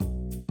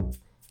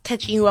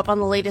Catching you up on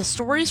the latest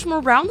stories from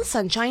around the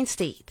Sunshine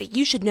State that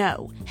you should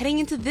know heading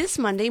into this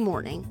Monday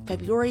morning,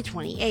 February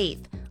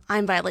 28th.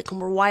 I'm Violet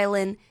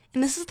Comber-Wilen,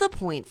 and this is The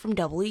Point from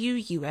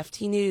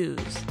WUFT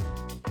News.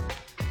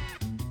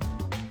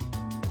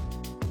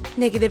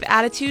 Negative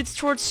attitudes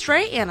towards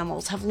stray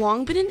animals have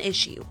long been an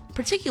issue,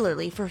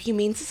 particularly for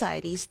humane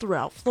societies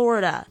throughout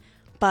Florida.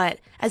 But,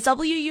 as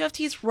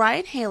WUFT's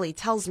Ryan Haley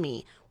tells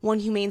me, one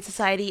humane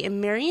society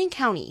in Marion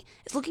County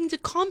is looking to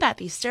combat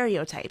these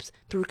stereotypes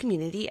through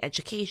community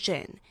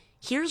education.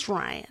 Here's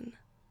Ryan.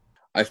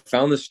 I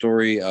found the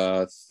story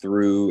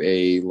through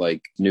a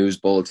news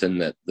bulletin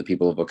that the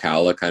people of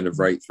Ocala kind of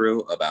write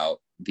through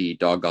about the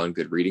Doggone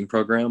Good Reading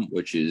Program,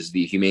 which is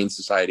the Humane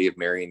Society of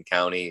Marion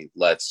County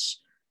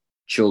lets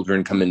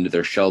children come into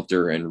their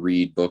shelter and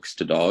read books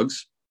to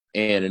dogs.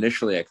 And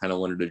initially, I kind of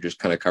wanted to just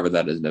kind of cover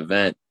that as an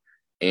event.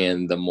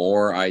 And the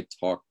more I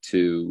talked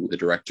to the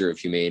director of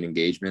humane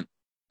engagement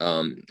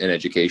and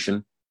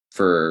education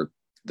for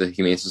the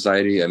Humane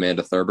Society,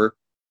 Amanda Thurber,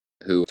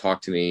 who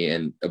talked to me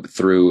and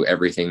through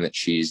everything that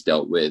she's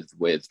dealt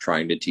with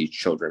trying to teach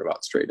children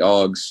about stray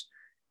dogs.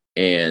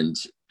 And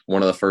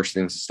one of the first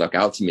things that stuck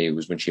out to me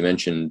was when she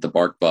mentioned the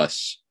Bark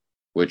Bus,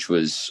 which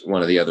was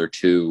one of the other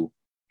two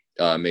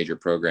major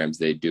programs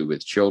they do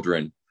with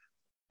children.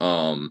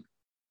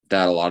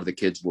 That a lot of the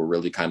kids were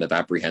really kind of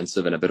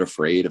apprehensive and a bit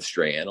afraid of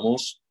stray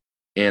animals.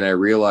 And I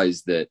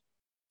realized that,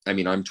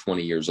 I'm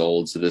 20 years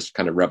old, so this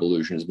kind of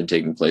revolution has been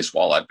taking place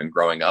while I've been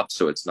growing up.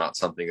 So it's not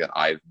something that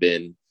I've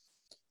been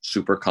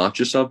super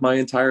conscious of my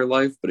entire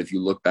life. But if you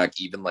look back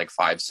even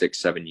 5, 6,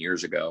 7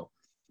 years ago,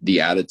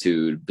 the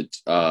attitude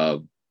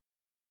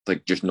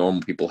just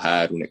normal people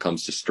had when it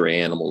comes to stray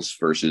animals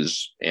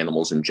versus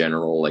animals in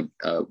general,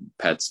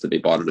 pets that they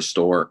bought at a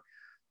store,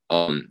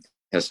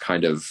 has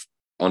kind of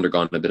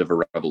undergone a bit of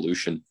a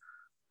revolution.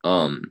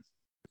 And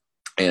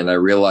I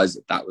realized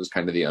that was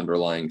kind of the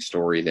underlying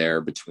story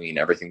there between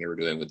everything they were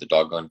doing with the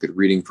Doggone Good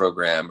Reading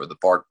Program or the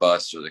Bark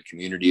Bus or the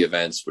community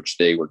events, which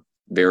they were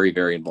very,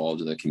 very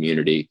involved in the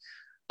community,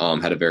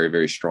 had a very,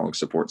 very strong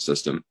support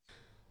system.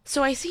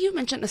 So I see you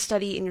mentioned a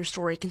study in your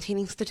story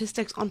containing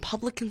statistics on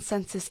public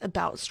consensus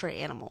about stray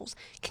animals.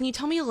 Can you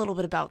tell me a little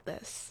bit about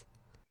this?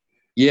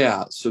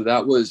 Yeah, so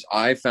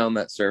I found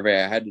that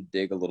survey. I had to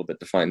dig a little bit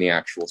to find the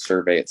actual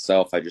survey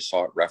itself. I just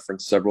saw it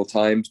referenced several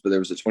times, but there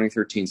was a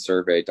 2013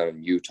 survey done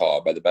in Utah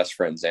by the Best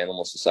Friends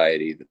Animal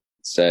Society that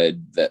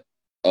said that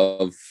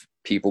of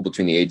people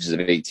between the ages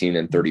of 18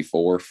 and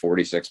 34,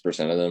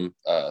 46% of them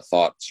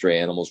thought stray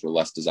animals were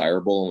less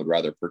desirable and would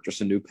rather purchase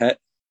a new pet.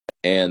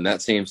 And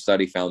that same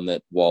study found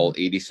that while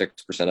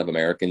 86% of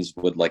Americans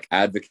would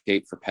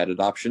advocate for pet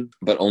adoption,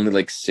 but only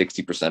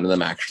 60% of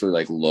them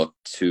actually look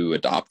to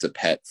adopt a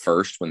pet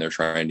first when they're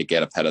trying to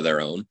get a pet of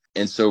their own.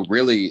 And so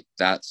really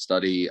that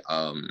study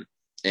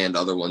and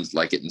other ones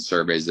like it in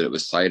surveys that it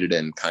was cited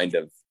in kind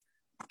of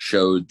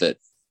showed that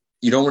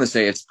you don't want to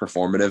say it's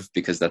performative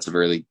because that's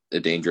a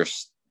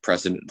dangerous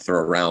precedent to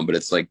throw around, but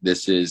it's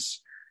this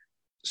is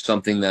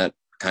something that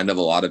kind of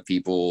a lot of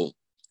people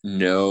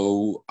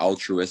know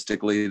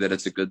altruistically that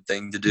it's a good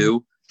thing to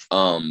do.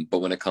 But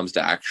when it comes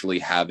to actually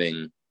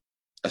having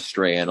a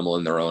stray animal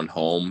in their own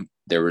home,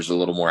 there was a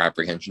little more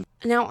apprehension.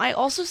 Now, I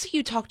also see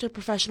you talk to a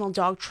professional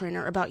dog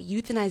trainer about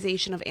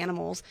euthanization of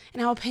animals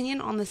and how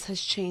opinion on this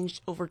has changed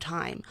over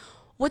time.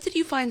 What did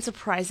you find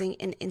surprising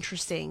and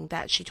interesting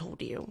that she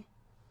told you?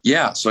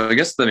 Yeah, so I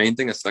guess the main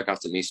thing that stuck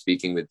out to me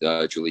speaking with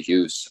Julie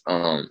Hughes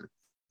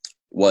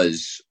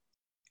was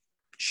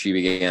she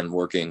began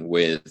working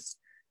with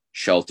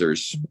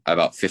shelters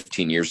about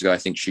 15 years ago. I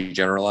think she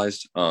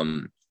generalized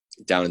down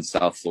in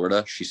South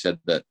Florida. She said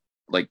that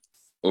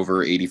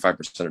over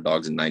 85% of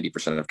dogs and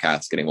 90% of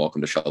cats getting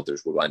welcome to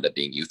shelters will wind up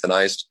being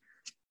euthanized.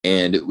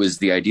 And it was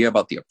the idea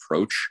about the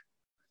approach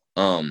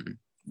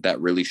that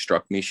really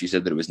struck me. She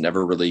said that it was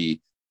never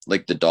really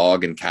the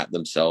dog and cat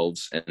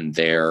themselves and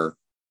their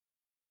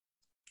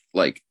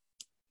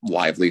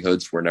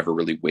livelihoods were never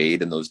really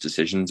weighed in those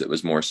decisions. It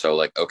was more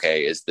so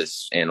okay, is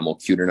this animal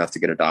cute enough to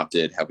get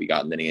adopted? Have we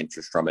gotten any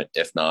interest from it?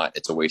 If not,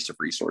 it's a waste of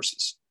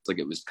resources.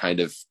 It was kind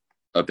of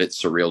a bit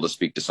surreal to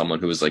speak to someone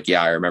who was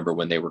yeah, I remember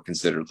when they were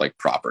considered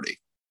property.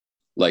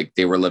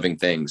 They were living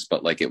things,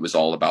 but it was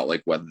all about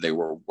whether they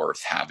were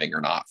worth having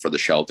or not for the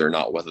shelter,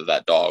 not whether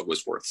that dog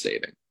was worth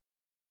saving.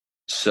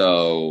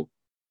 So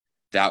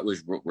that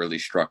was what really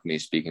struck me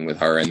speaking with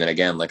her. And then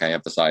again, I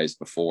emphasized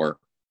before,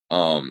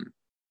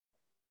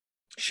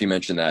 she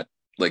mentioned that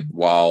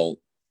while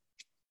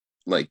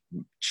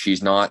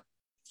she's not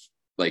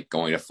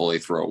going to fully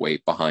throw a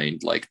weight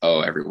behind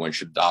oh, everyone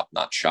should adopt,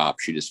 not shop.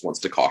 She just wants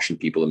to caution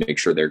people to make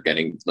sure they're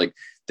getting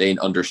they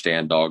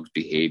understand dogs'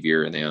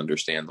 behavior and they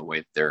understand the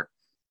way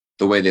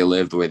they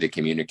live, the way they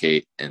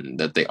communicate, and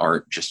that they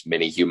aren't just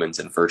mini humans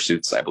in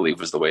fursuits, I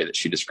believe was the way that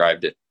she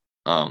described it.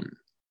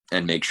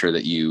 And make sure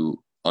that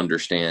you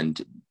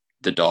understand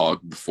the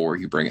dog before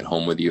you bring it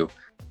home with you.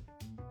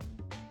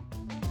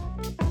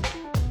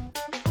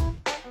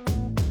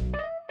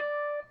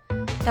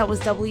 That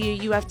was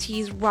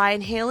WUFT's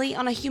Ryan Haley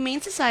on a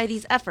Humane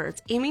Society's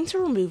efforts aiming to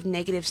remove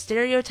negative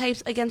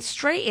stereotypes against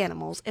stray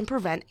animals and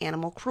prevent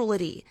animal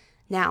cruelty.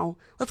 Now,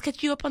 let's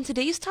catch you up on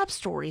today's top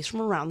stories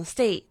from around the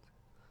state.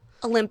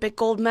 Olympic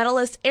gold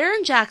medalist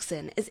Erin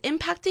Jackson is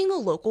impacting the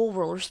local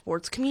roller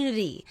sports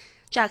community.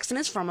 Jackson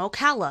is from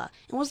Ocala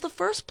and was the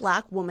first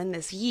black woman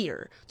this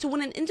year to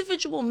win an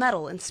individual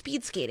medal in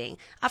speed skating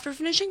after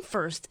finishing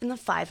first in the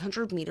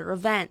 500-meter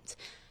event.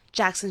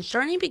 Jackson's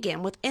journey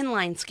began with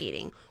inline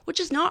skating, which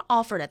is not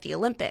offered at the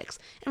Olympics,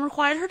 and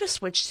required her to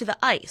switch to the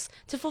ice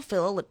to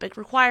fulfill Olympic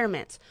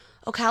requirements.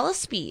 Ocala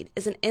Speed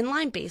is an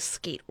inline-based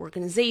skate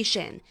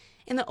organization,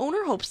 and the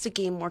owner hopes to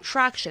gain more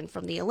traction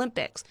from the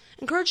Olympics,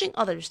 encouraging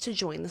others to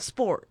join the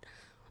sport.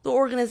 The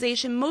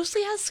organization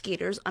mostly has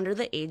skaters under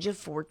the age of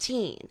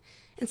 14,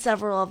 and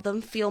several of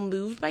them feel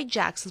moved by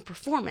Jackson's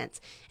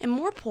performance and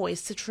more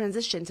poised to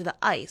transition to the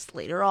ice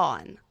later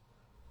on.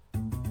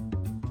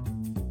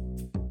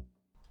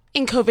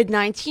 In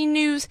COVID-19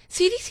 news,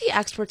 CDC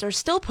experts are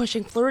still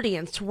pushing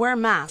Floridians to wear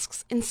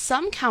masks in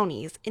some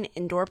counties in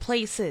indoor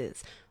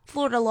places.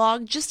 Florida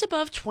logged just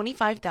above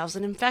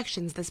 25,000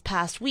 infections this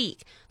past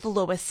week, the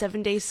lowest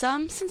 7-day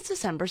sum since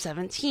December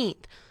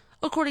 17th.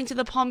 According to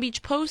the Palm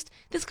Beach Post,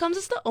 this comes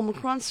as the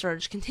Omicron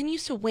surge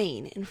continues to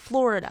wane in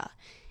Florida.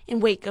 In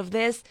wake of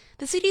this,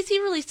 the CDC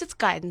released its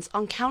guidance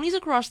on counties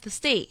across the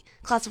state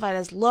classified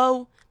as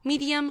low,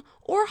 medium,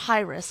 or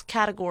high-risk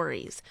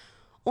categories.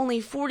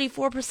 Only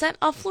 44%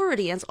 of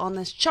Floridians on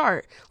this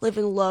chart live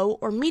in low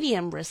or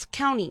medium-risk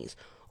counties,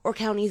 or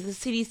counties the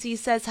CDC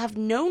says have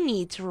no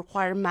need to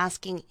require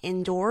masking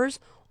indoors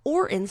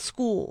or in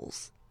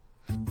schools.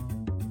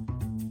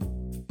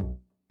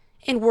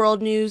 In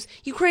world news,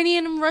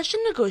 Ukrainian and Russian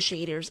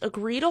negotiators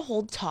agree to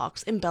hold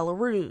talks in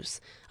Belarus.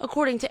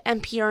 According to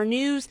NPR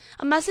News,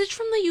 a message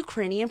from the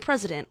Ukrainian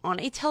president on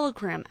a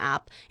Telegram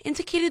app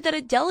indicated that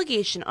a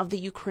delegation of the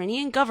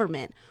Ukrainian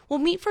government will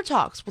meet for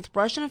talks with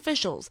Russian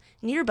officials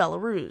near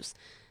Belarus.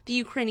 The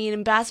Ukrainian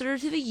ambassador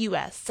to the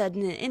U.S. said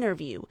in an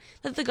interview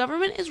that the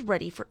government is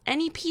ready for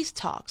any peace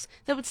talks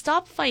that would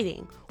stop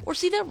fighting or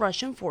see that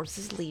Russian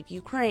forces leave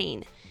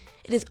Ukraine.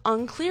 It is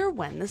unclear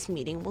when this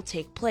meeting will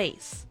take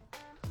place.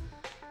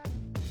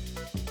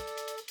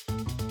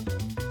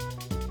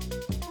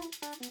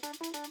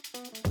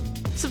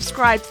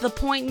 Subscribe to The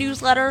Point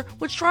newsletter,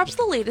 which drops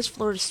the latest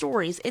Florida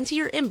stories into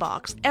your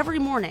inbox every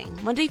morning,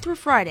 Monday through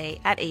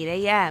Friday at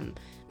 8 a.m.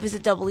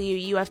 Visit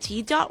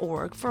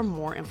WUFT.org for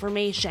more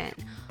information.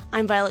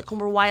 I'm Violet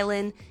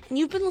Comber-Wilen, and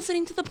you've been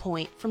listening to The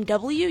Point from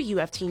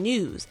WUFT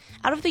News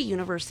out of the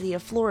University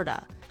of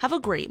Florida. Have a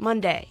great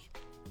Monday.